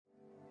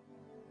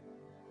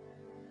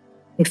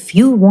If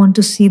you want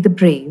to see the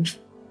brave,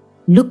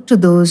 look to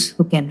those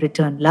who can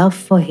return love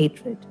for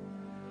hatred.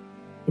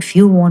 If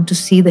you want to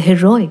see the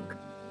heroic,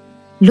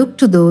 look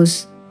to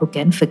those who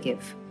can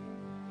forgive.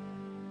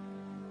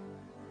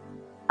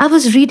 I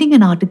was reading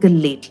an article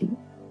lately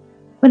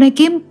when I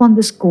came upon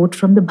this quote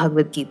from the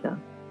Bhagavad Gita.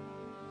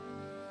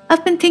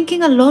 I've been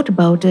thinking a lot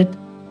about it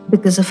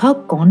because of how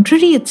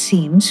contrary it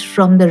seems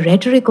from the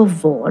rhetoric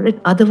of war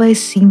it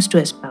otherwise seems to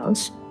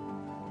espouse,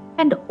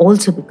 and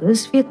also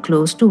because we are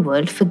close to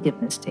World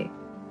Forgiveness Day.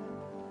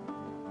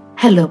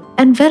 Hello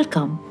and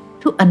welcome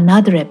to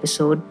another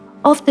episode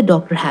of the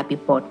Dr. Happy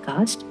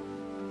podcast,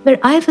 where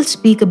I will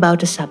speak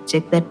about a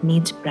subject that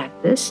needs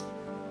practice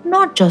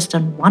not just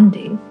on one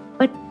day,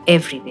 but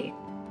every day,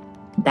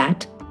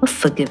 that of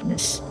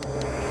forgiveness.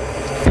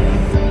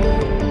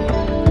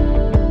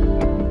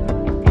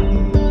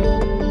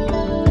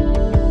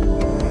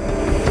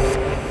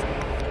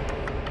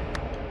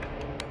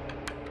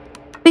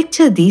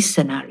 Picture these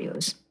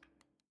scenarios.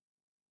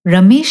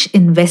 Ramesh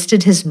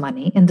invested his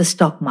money in the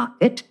stock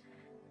market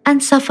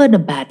and suffered a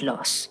bad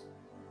loss.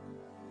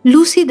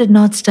 Lucy did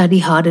not study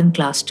hard in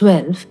class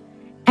 12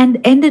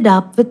 and ended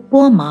up with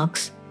poor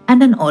marks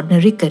and an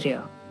ordinary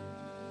career.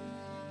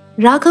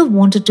 Raghav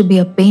wanted to be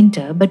a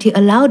painter, but he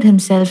allowed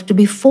himself to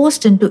be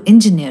forced into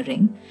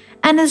engineering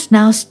and is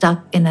now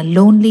stuck in a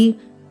lonely,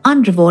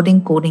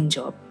 unrewarding coding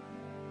job.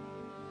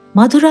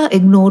 Madhura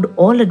ignored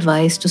all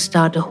advice to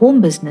start a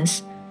home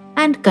business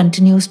and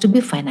continues to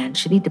be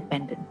financially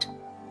dependent.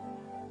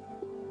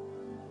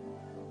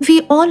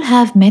 We all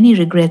have many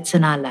regrets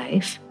in our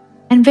life,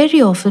 and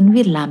very often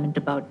we lament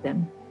about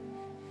them.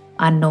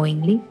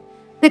 Unknowingly,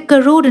 they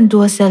corrode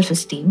into our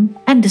self-esteem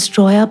and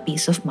destroy our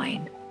peace of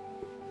mind.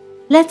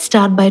 Let's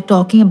start by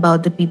talking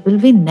about the people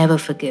we never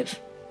forgive,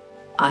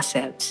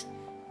 ourselves.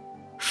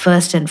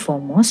 First and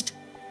foremost,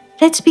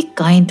 let's be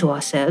kind to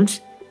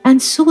ourselves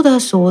and soothe our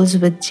souls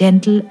with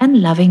gentle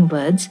and loving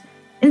words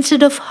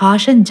instead of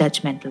harsh and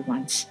judgmental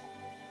ones.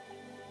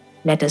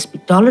 Let us be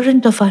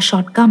tolerant of our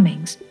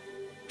shortcomings,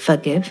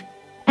 forgive,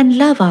 and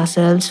love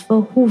ourselves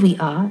for who we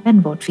are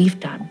and what we've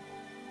done.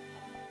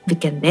 We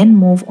can then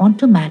move on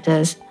to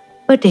matters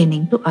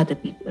pertaining to other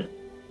people.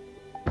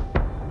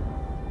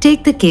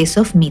 Take the case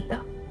of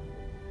Meeta.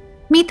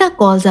 Meeta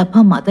calls up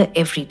her mother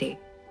every day,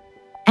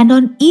 and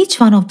on each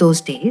one of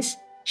those days,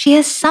 she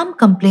has some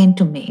complaint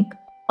to make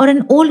or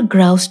an old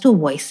grouse to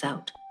voice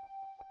out.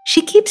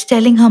 She keeps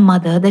telling her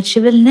mother that she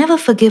will never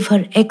forgive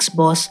her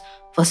ex-boss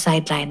for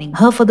sidelining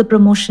her for the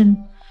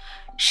promotion.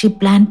 She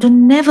planned to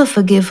never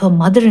forgive her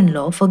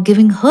mother-in-law for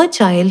giving her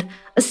child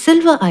a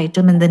silver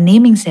item in the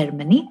naming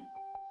ceremony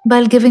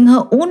while giving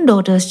her own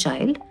daughter's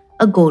child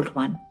a gold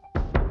one.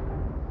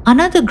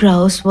 Another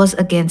grouse was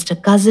against a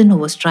cousin who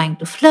was trying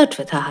to flirt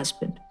with her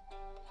husband.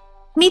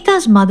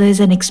 Meeta's mother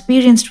is an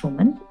experienced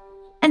woman,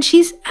 and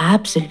she's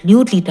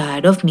absolutely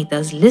tired of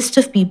Meeta's list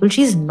of people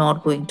she's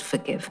not going to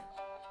forgive.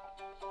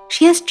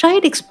 She has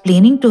tried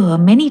explaining to her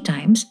many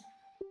times,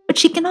 but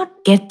she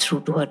cannot get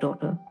through to her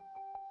daughter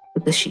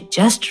because she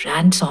just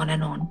rants on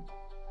and on.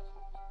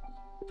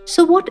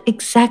 So, what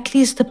exactly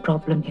is the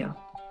problem here?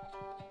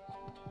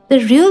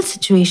 The real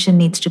situation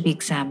needs to be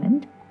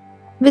examined,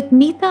 with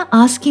Meeta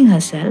asking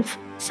herself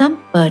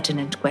some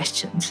pertinent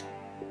questions.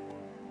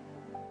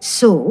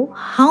 So,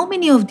 how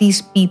many of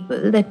these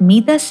people that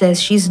Meeta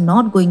says she's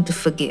not going to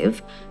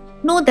forgive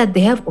know that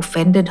they have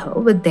offended her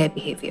with their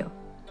behavior?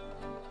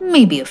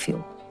 Maybe a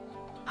few.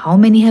 How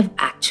many have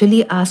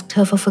actually asked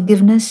her for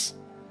forgiveness?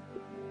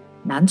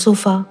 None so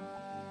far.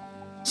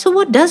 So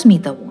what does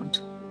Meeta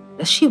want?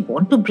 Does she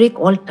want to break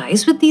all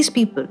ties with these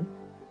people?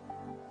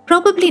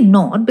 Probably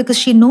not, because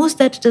she knows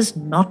that it is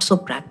not so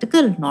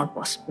practical nor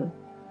possible.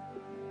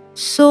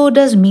 So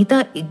does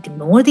Meeta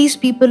ignore these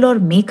people or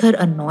make her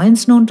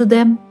annoyance known to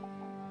them?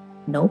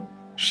 No,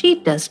 she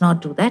does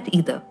not do that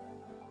either.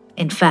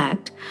 In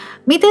fact,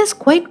 Meeta is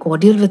quite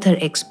cordial with her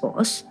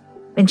ex-boss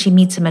when she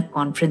meets him at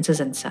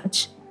conferences and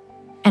such,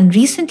 and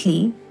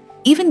recently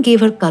even gave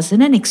her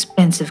cousin an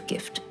expensive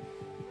gift.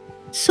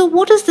 So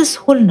what is this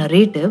whole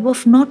narrative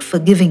of not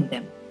forgiving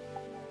them?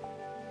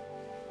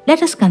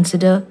 Let us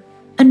consider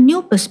a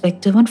new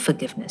perspective on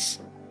forgiveness.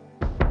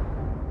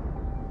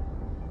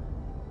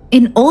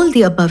 In all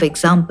the above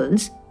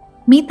examples,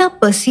 Meeta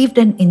perceived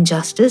an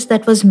injustice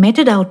that was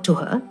meted out to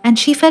her and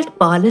she felt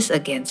powerless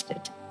against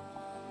it.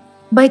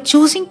 By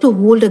choosing to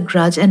hold a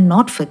grudge and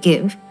not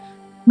forgive,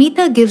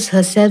 Meeta gives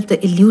herself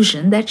the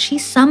illusion that she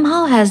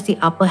somehow has the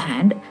upper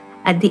hand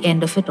at the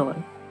end of it all.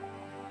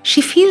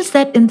 She feels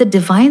that in the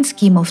divine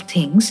scheme of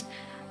things,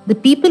 the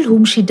people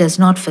whom she does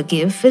not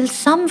forgive will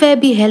somewhere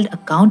be held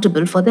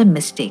accountable for their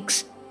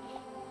mistakes.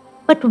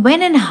 But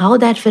when and how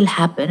that will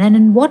happen and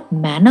in what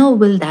manner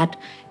will that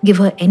give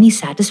her any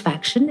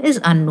satisfaction is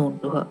unknown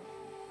to her.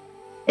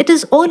 It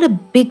is all a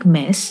big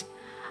mess,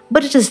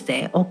 but it is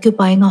there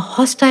occupying a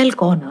hostile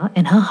corner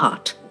in her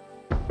heart.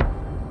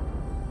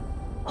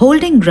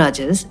 Holding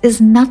grudges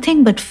is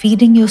nothing but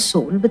feeding your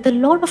soul with a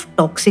lot of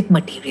toxic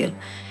material.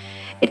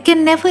 It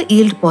can never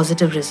yield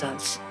positive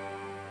results.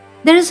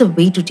 There is a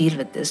way to deal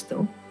with this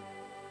though.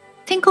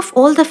 Think of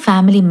all the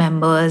family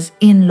members,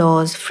 in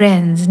laws,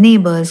 friends,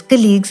 neighbors,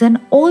 colleagues, and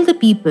all the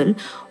people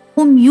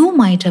whom you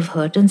might have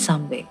hurt in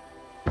some way.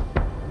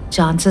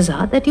 Chances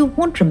are that you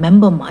won't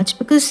remember much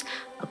because,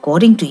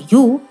 according to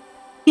you,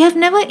 you have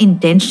never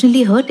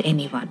intentionally hurt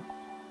anyone.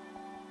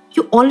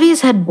 You always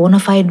had bona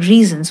fide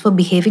reasons for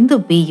behaving the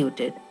way you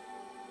did.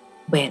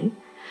 Well,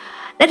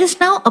 let us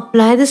now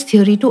apply this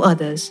theory to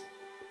others.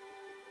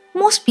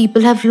 Most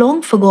people have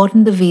long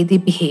forgotten the way they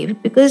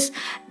behaved because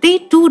they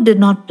too did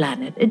not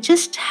plan it. It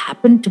just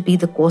happened to be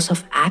the course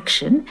of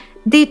action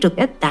they took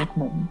at that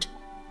moment.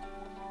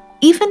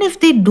 Even if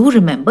they do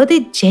remember, they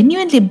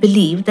genuinely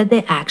believe that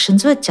their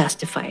actions were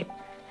justified.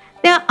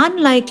 They are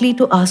unlikely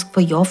to ask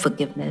for your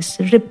forgiveness,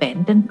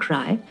 repent and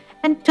cry,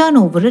 and turn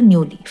over a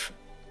new leaf.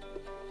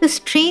 The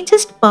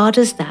strangest part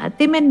is that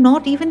they may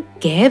not even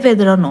care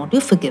whether or not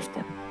you forgive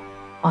them.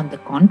 On the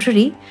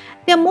contrary,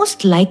 they are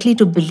most likely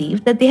to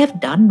believe that they have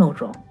done no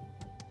wrong.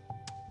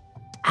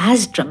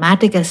 As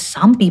dramatic as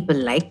some people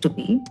like to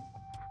be,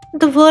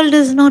 the world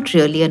is not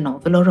really a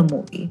novel or a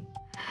movie.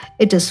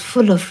 It is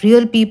full of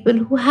real people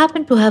who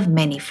happen to have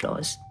many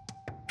flaws.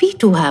 We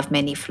too have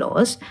many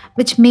flaws,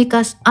 which make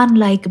us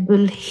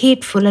unlikable,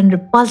 hateful, and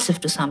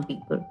repulsive to some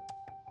people.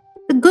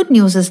 The good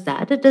news is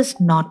that it does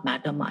not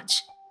matter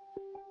much.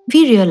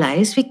 We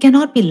realize we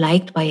cannot be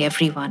liked by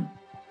everyone.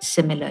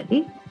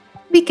 Similarly,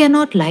 we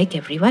cannot like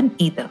everyone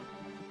either.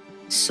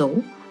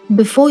 So,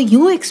 before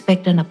you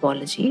expect an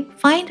apology,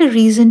 find a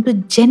reason to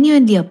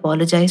genuinely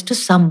apologize to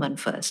someone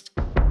first.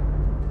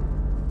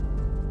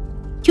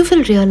 You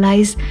will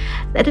realize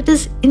that it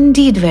is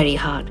indeed very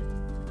hard.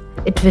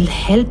 It will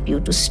help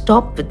you to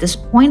stop with this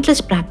pointless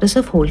practice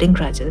of holding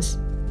grudges.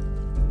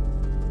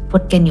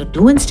 What can you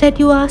do instead,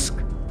 you ask?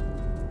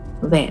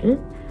 Well,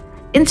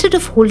 instead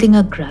of holding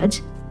a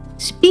grudge,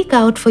 speak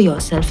out for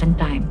yourself in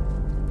time.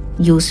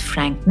 Use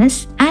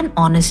frankness and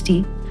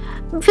honesty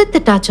with a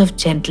touch of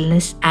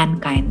gentleness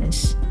and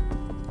kindness.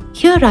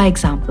 Here are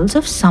examples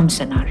of some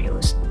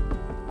scenarios.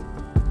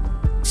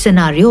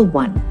 Scenario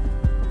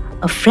 1.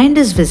 A friend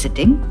is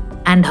visiting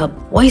and her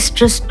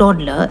boisterous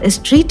toddler is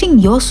treating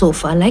your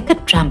sofa like a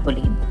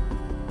trampoline.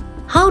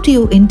 How do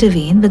you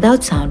intervene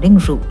without sounding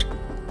rude?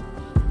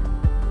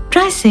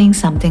 Try saying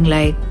something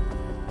like,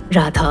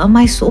 Radha,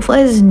 my sofa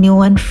is new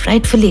and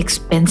frightfully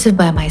expensive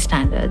by my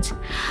standards.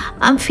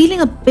 I'm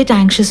feeling a bit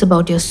anxious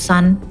about your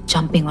son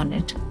jumping on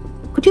it.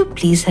 Could you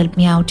please help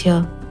me out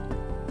here?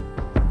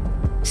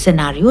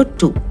 Scenario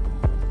 2.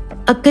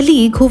 A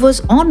colleague who was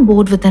on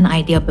board with an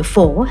idea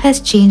before has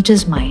changed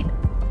his mind.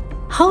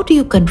 How do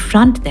you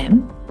confront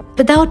them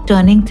without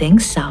turning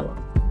things sour?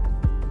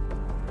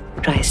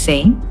 Try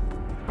saying,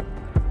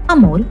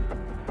 Amol,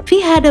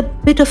 we had a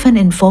bit of an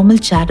informal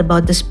chat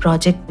about this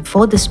project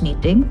before this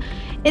meeting,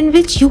 in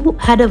which you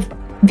had a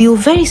view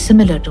very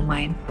similar to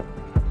mine.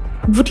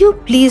 Would you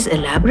please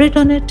elaborate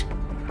on it?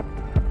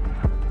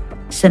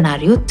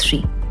 Scenario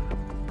 3.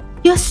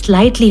 You're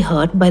slightly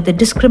hurt by the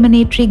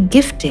discriminatory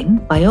gifting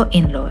by your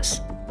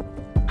in-laws.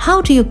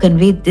 How do you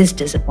convey this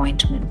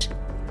disappointment?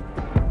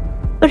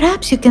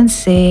 Perhaps you can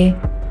say,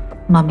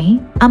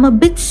 Mummy, I'm a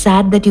bit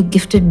sad that you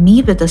gifted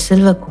me with a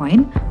silver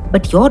coin,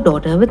 but your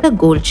daughter with a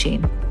gold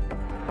chain.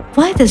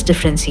 Why this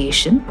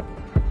differentiation?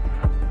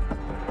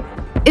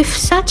 If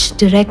such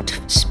direct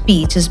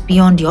speech is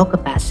beyond your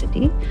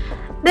capacity,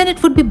 then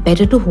it would be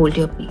better to hold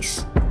your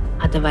peace.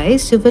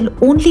 Otherwise, you will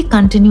only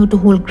continue to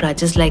hold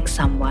grudges like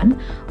someone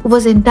who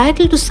was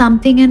entitled to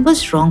something and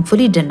was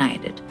wrongfully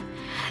denied it.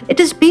 It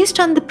is based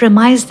on the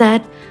premise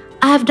that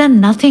I have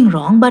done nothing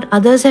wrong but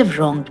others have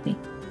wronged me.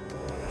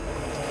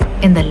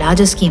 In the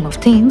larger scheme of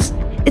things,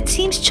 it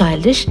seems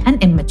childish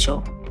and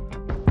immature.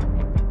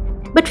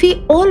 But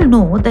we all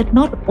know that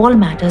not all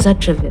matters are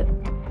trivial.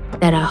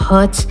 There are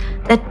hurts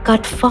that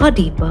cut far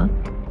deeper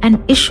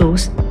and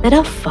issues that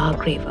are far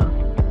graver.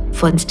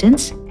 For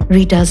instance,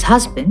 Rita's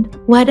husband,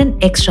 who had an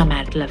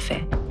extramarital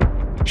affair.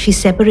 She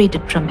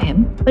separated from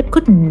him but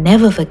could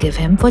never forgive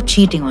him for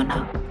cheating on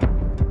her.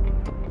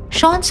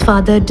 Sean's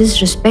father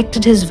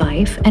disrespected his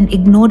wife and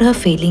ignored her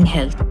failing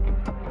health.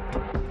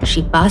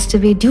 She passed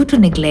away due to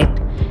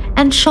neglect,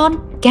 and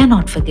Sean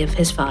cannot forgive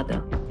his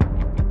father.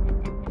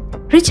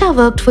 Richa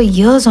worked for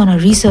years on a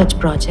research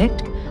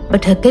project,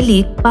 but her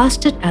colleague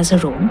passed it as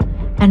her own,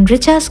 and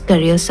Richa's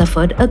career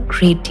suffered a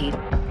great deal.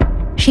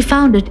 She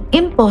found it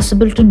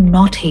impossible to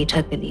not hate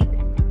her colleague.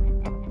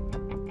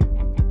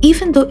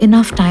 Even though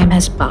enough time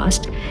has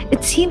passed,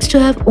 it seems to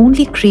have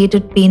only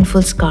created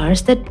painful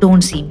scars that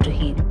don't seem to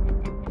heal.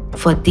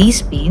 For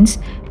these pains,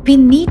 we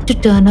need to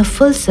turn a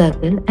full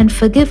circle and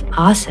forgive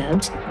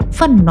ourselves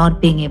for not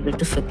being able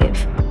to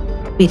forgive.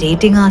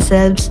 Berating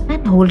ourselves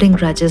and holding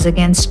grudges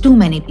against too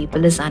many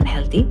people is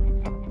unhealthy,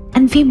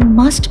 and we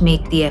must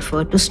make the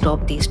effort to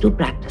stop these two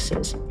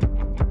practices.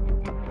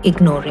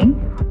 Ignoring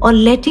or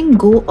letting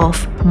go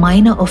of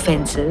minor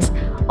offenses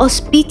or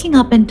speaking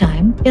up in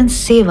time can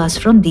save us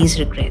from these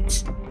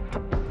regrets.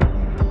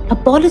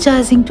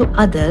 Apologizing to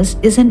others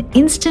is an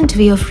instant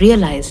way of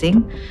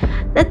realizing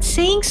that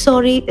saying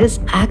sorry is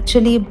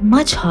actually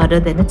much harder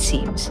than it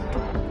seems.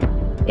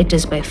 It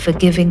is by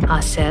forgiving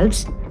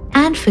ourselves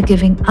and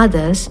forgiving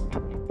others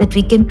that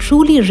we can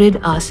truly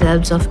rid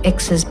ourselves of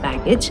excess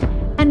baggage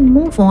and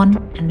move on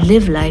and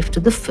live life to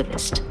the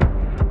fullest.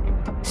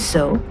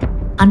 So,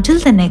 until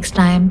the next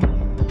time,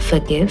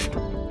 forgive,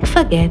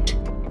 forget,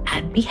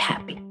 and be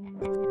happy.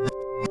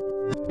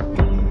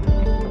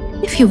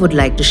 If you would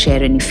like to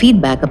share any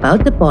feedback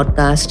about the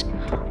podcast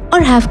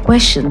or have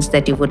questions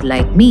that you would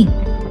like me,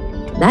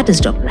 that is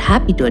Dr.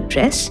 Happy, to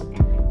address,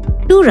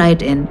 do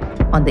write in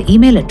on the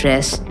email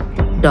address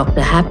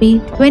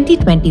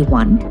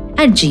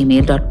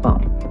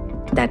drhappy2021@gmail.com.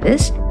 That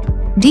is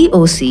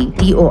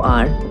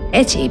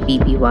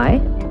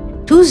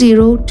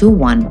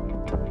DOCTORHAPPY2021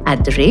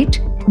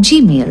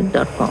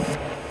 @gmail.com.